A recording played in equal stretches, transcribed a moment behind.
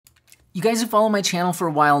You guys who follow my channel for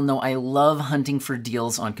a while know I love hunting for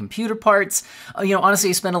deals on computer parts. Honestly,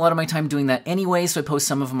 I spend a lot of my time doing that anyway, so I post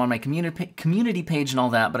some of them on my community page and all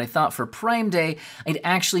that, but I thought for Prime Day, I'd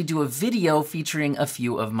actually do a video featuring a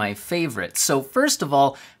few of my favorites. So first of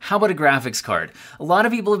all, how about a graphics card? A lot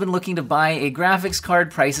of people have been looking to buy a graphics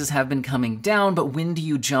card. Prices have been coming down, but when do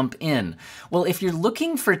you jump in? Well, if you're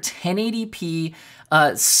looking for 1080p,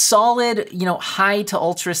 solid, high to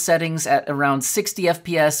ultra settings at around 60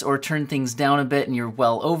 FPS, or turn things down a bit and you're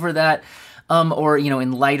well over that, or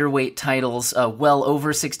in lighter weight titles, well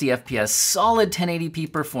over 60 FPS, solid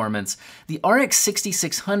 1080p performance, the RX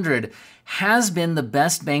 6600 has been the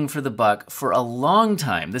best bang for the buck for a long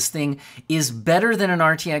time. This thing is better than an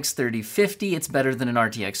RTX 3050, it's better than an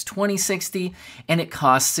RTX 2060, and it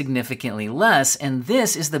costs significantly less, and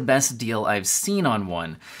this is the best deal I've seen on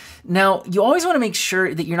one. Now, you always want to make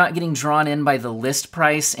sure that you're not getting drawn in by the list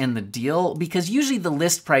price and the deal, because usually the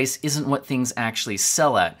list price isn't what things actually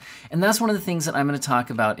sell at. And that's one of the things that I'm going to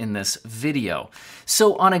talk about in this video.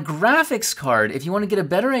 So on a graphics card, if you want to get a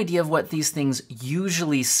better idea of what these things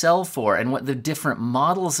usually sell for and what the different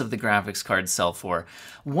models of the graphics card sell for,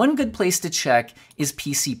 one good place to check is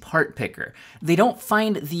PC Part Picker. They don't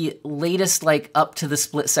find the latest, up to the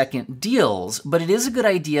split second deals, but it is a good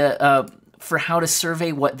idea for how to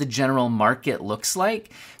survey what the general market looks like,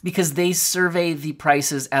 because they survey the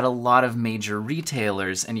prices at a lot of major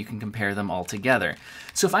retailers and you can compare them all together.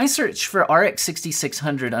 So if I search for RX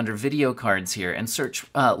 6600 under video cards here and search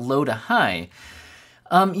low to high,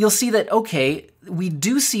 you'll see that, okay, we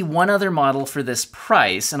do see one other model for this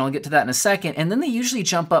price, and I'll get to that in a second, and then they usually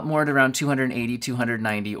jump up more at around $280,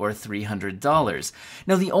 $290, or $300.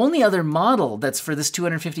 Now, the only other model that's for this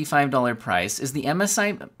 $255 price is the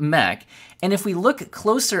MSI Mech, and if we look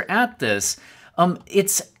closer at this,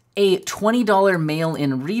 it's a $20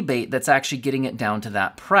 mail-in rebate that's actually getting it down to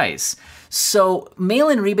that price. So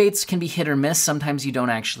mail-in rebates can be hit or miss. Sometimes you don't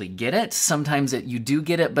actually get it. Sometimes you do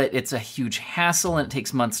get it, but it's a huge hassle and it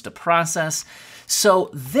takes months to process. So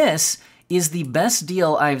this is the best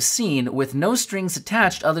deal I've seen with no strings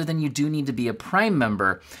attached, other than you do need to be a Prime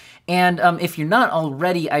member. And if you're not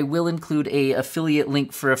already, I will include an affiliate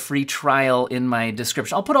link for a free trial in my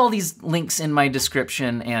description. I'll put all these links in my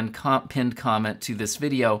description and pinned comment to this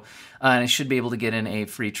video. And I should be able to get in a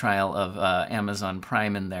free trial of Amazon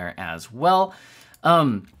Prime in there as well.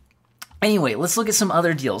 Anyway, let's look at some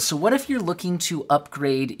other deals. So what if you're looking to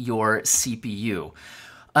upgrade your CPU?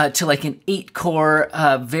 To like an 8-core,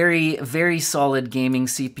 very, very solid gaming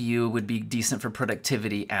CPU would be decent for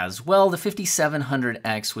productivity as well. The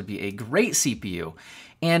 5700X would be a great CPU,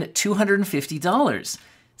 and $250.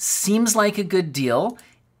 Seems like a good deal.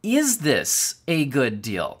 Is this a good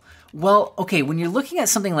deal? Well, okay, when you're looking at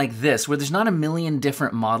something like this, where there's not a million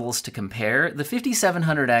different models to compare, the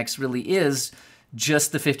 5700X really is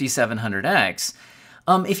just the 5700X.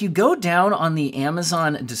 If you go down on the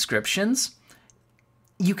Amazon descriptions,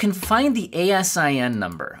 you can find the ASIN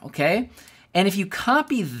number, okay? And if you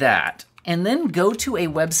copy that and then go to a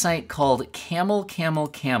website called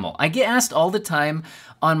Camel. I get asked all the time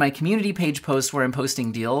on my community page posts where I'm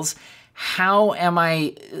posting deals, how am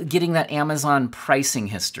I getting that Amazon pricing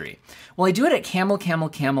history? Well, I do it at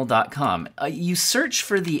camelcamel.com. You search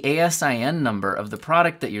for the ASIN number of the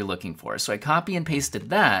product that you're looking for. So I copy and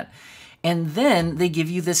pasted that. And then they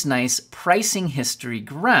give you this nice pricing history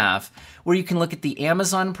graph where you can look at the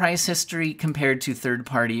Amazon price history compared to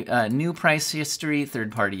third-party new price history,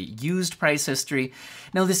 third-party used price history.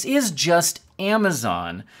 Now, this is just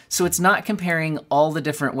Amazon, so it's not comparing all the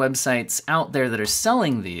different websites out there that are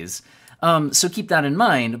selling these. So keep that in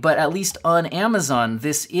mind, but at least on Amazon,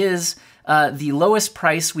 this is the lowest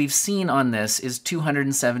price we've seen on this is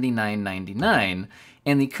 $279.99,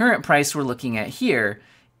 and the current price we're looking at here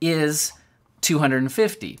is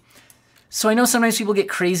 $250. So I know sometimes people get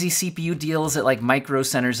crazy CPU deals at like micro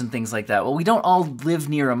centers and things like that. Well, we don't all live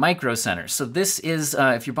near a micro center. So this is,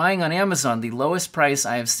 if you're buying on Amazon, the lowest price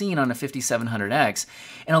I have seen on a 5700X.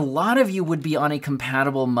 And a lot of you would be on a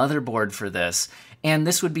compatible motherboard for this. And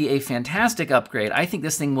this would be a fantastic upgrade. I think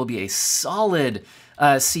this thing will be a solid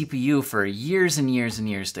CPU for years and years and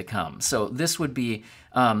years to come. So this would be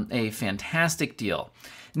a fantastic deal.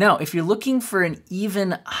 Now, if you're looking for an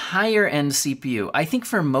even higher end CPU, I think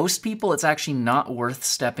for most people it's actually not worth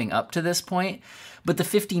stepping up to this point, but the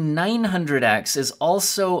 5900X is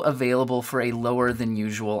also available for a lower than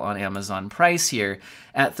usual on Amazon price here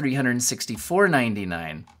at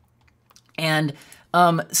 $364.99. And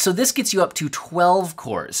So this gets you up to 12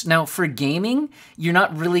 cores. Now for gaming, you're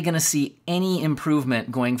not really gonna see any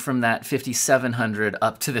improvement going from that 5700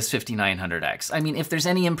 up to this 5900X. I mean, if there's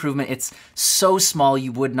any improvement, it's so small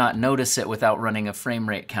you would not notice it without running a frame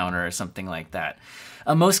rate counter or something like that.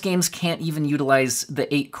 Most games can't even utilize the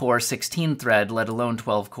 8-core 16-thread, let alone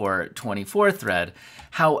 12-core 24-thread.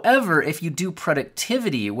 However, if you do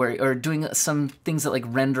productivity, or doing some things that like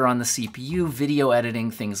render on the CPU, video editing,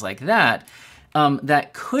 things like that,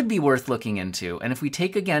 that could be worth looking into. And if we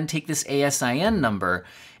take this ASIN number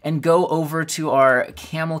and go over to our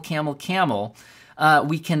camel,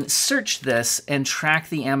 we can search this and track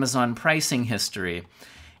the Amazon pricing history.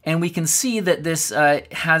 And we can see that this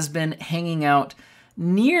has been hanging out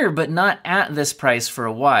near but not at this price for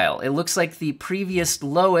a while. It looks like the previous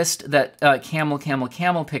lowest that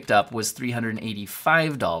Camel picked up was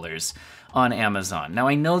 $385 on Amazon. Now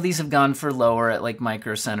I know these have gone for lower at like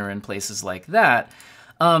Micro Center and places like that.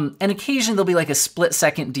 And occasionally there'll be like a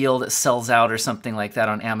split-second deal that sells out or something like that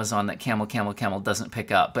on Amazon that Camel doesn't pick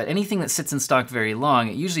up. But anything that sits in stock very long,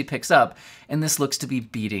 it usually picks up, and this looks to be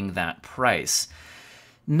beating that price.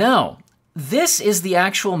 Now, this is the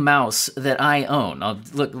actual mouse that I own.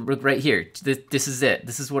 Look right here. This is it.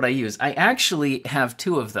 This is what I use. I actually have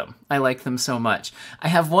two of them. I like them so much. I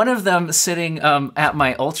have one of them sitting at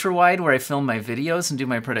my ultra-wide where I film my videos and do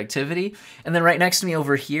my productivity. And then right next to me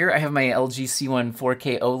over here, I have my LG C1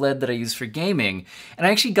 4K OLED that I use for gaming. And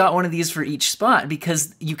I actually got one of these for each spot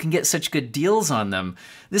because you can get such good deals on them.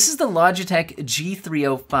 This is the Logitech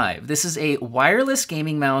G305. This is a wireless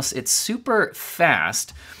gaming mouse. It's super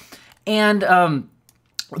fast. And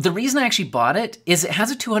the reason I actually bought it is it has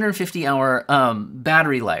a 250-hour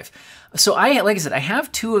battery life. So like I said, I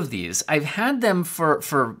have two of these. I've had them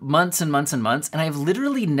for months and months and months, and I've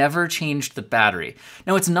literally never changed the battery.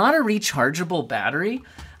 Now, it's not a rechargeable battery.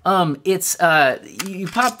 You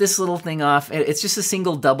pop this little thing off. It's just a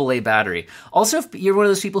single AA battery. Also, if you're one of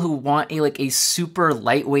those people who want a super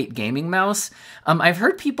lightweight gaming mouse, I've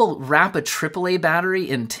heard people wrap a AAA battery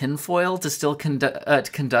in tinfoil to still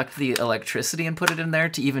conduct the electricity and put it in there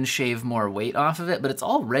to even shave more weight off of it, but it's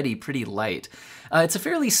already pretty light. It's a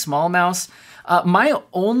fairly small mouse. My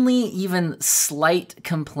only even slight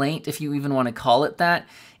complaint, if you even want to call it that,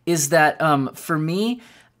 is that for me,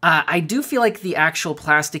 I do feel like the actual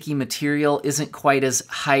plasticky material isn't quite as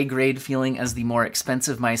high grade feeling as the more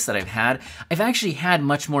expensive mice that I've had. I've actually had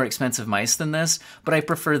much more expensive mice than this, but I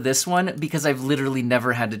prefer this one because I've literally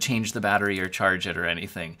never had to change the battery or charge it or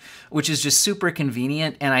anything, which is just super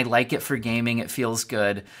convenient, and I like it for gaming. It feels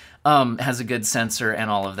good, has a good sensor and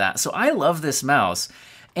all of that. So I love this mouse.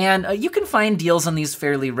 And you can find deals on these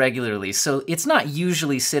fairly regularly, so it's not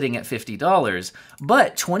usually sitting at $50,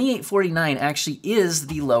 but $28.49 actually is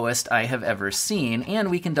the lowest I have ever seen, and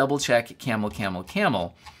we can double check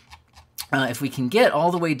Camel. If we can get all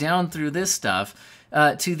the way down through this stuff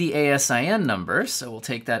to the ASIN number, so we'll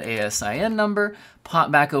take that ASIN number,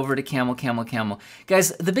 pop back over to Camel.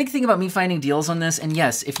 Guys, the big thing about me finding deals on this, and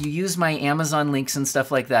yes, if you use my Amazon links and stuff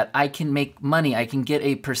like that, I can make money, I can get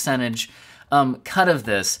a percentage cut of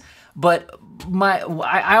this, but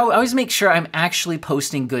I always make sure I'm actually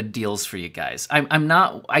posting good deals for you guys.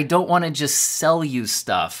 I don't want to just sell you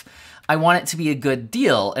stuff. I want it to be a good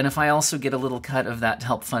deal, and if I also get a little cut of that to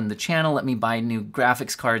help fund the channel, let me buy new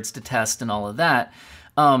graphics cards to test and all of that,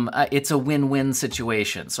 it's a win-win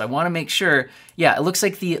situation. So I want to make sure, yeah, it looks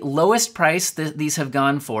like the lowest price that these have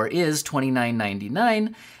gone for is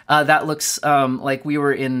 $29.99. That looks like we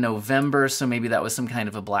were in November, so maybe that was some kind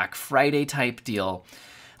of a Black Friday type deal.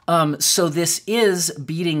 So this is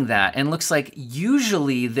beating that, and looks like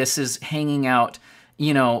usually this is hanging out,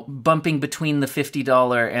 you know, bumping between the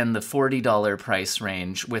 $50 and the $40 price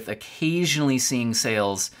range, with occasionally seeing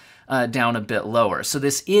sales down a bit lower. So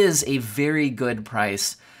this is a very good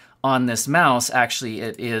price on this mouse. Actually,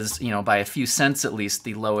 it is, you know, by a few cents at least,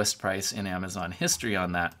 the lowest price in Amazon history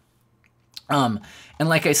on that. And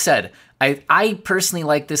like I said, I personally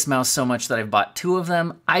like this mouse so much that I've bought two of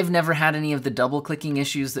them. I've never had any of the double clicking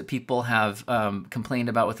issues that people have complained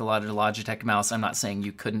about with a lot of the Logitech mouse. I'm not saying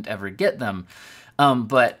you couldn't ever get them,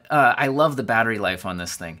 but I love the battery life on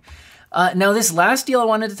this thing. Now, this last deal I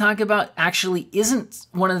wanted to talk about actually isn't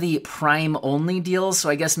one of the Prime only deals, so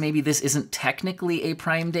I guess maybe this isn't technically a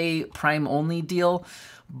Prime Day Prime only deal,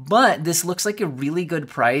 but this looks like a really good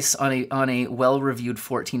price on a well-reviewed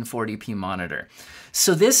 1440p monitor.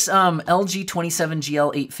 So this LG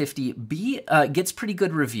 27GL850B gets pretty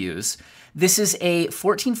good reviews. This is a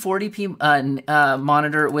 1440p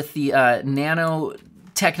monitor with the Nano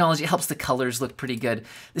technology. It helps the colors look pretty good.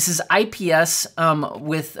 This is IPS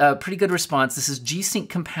with a pretty good response. This is G-Sync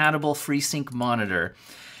compatible FreeSync monitor.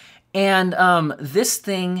 And this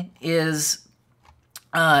thing is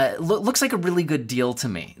looks like a really good deal to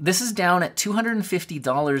me. This is down at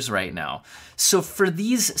 $250 right now. So for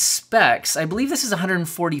these specs, I believe this is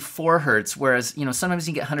 144 hertz, whereas sometimes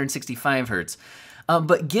you get 165 hertz.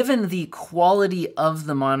 But given the quality of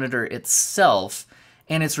the monitor itself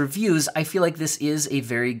and its reviews, I feel like this is a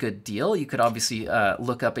very good deal. You could obviously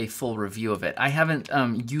look up a full review of it. I haven't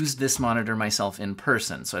used this monitor myself in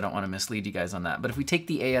person, so I don't want to mislead you guys on that. But if we take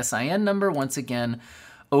the ASIN number, once again,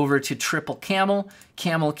 over to triple camel,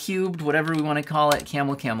 camel cubed, whatever we want to call it,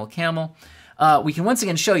 camel, camel, camel, we can once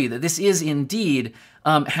again show you that this is indeed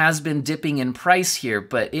has been dipping in price here,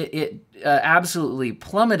 but it absolutely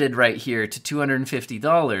plummeted right here to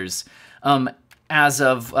 $250 as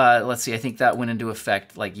of, let's see, I think that went into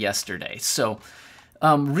effect like yesterday. So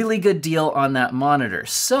really good deal on that monitor.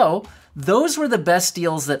 So those were the best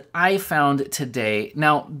deals that I found today.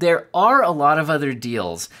 Now, there are a lot of other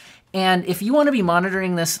deals. And if you want to be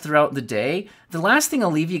monitoring this throughout the day, the last thing I'll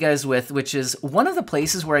leave you guys with, which is one of the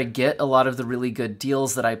places where I get a lot of the really good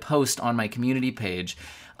deals that I post on my community page,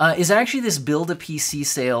 is actually this Build a PC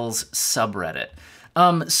Sales subreddit.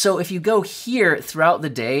 So if you go here throughout the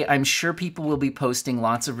day, I'm sure people will be posting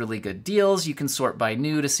lots of really good deals. You can sort by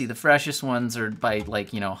new to see the freshest ones, or by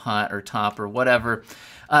hot or top or whatever,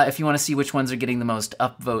 if you want to see which ones are getting the most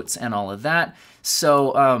upvotes and all of that.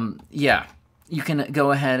 So yeah. You can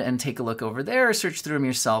go ahead and take a look over there or search through them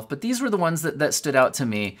yourself. But these were the ones that stood out to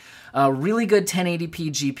me. Really good 1080p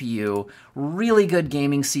GPU, really good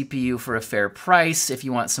gaming CPU for a fair price. If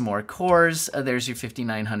you want some more cores, there's your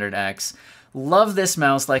 5900X. Love this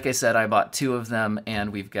mouse. Like I said, I bought 2 of them,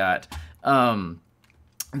 and we've got the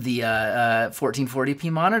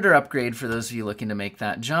 1440p monitor upgrade for those of you looking to make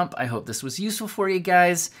that jump. I hope this was useful for you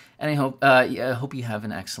guys, and I hope you have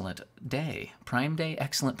an excellent day. Prime Day,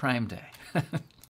 excellent Prime Day.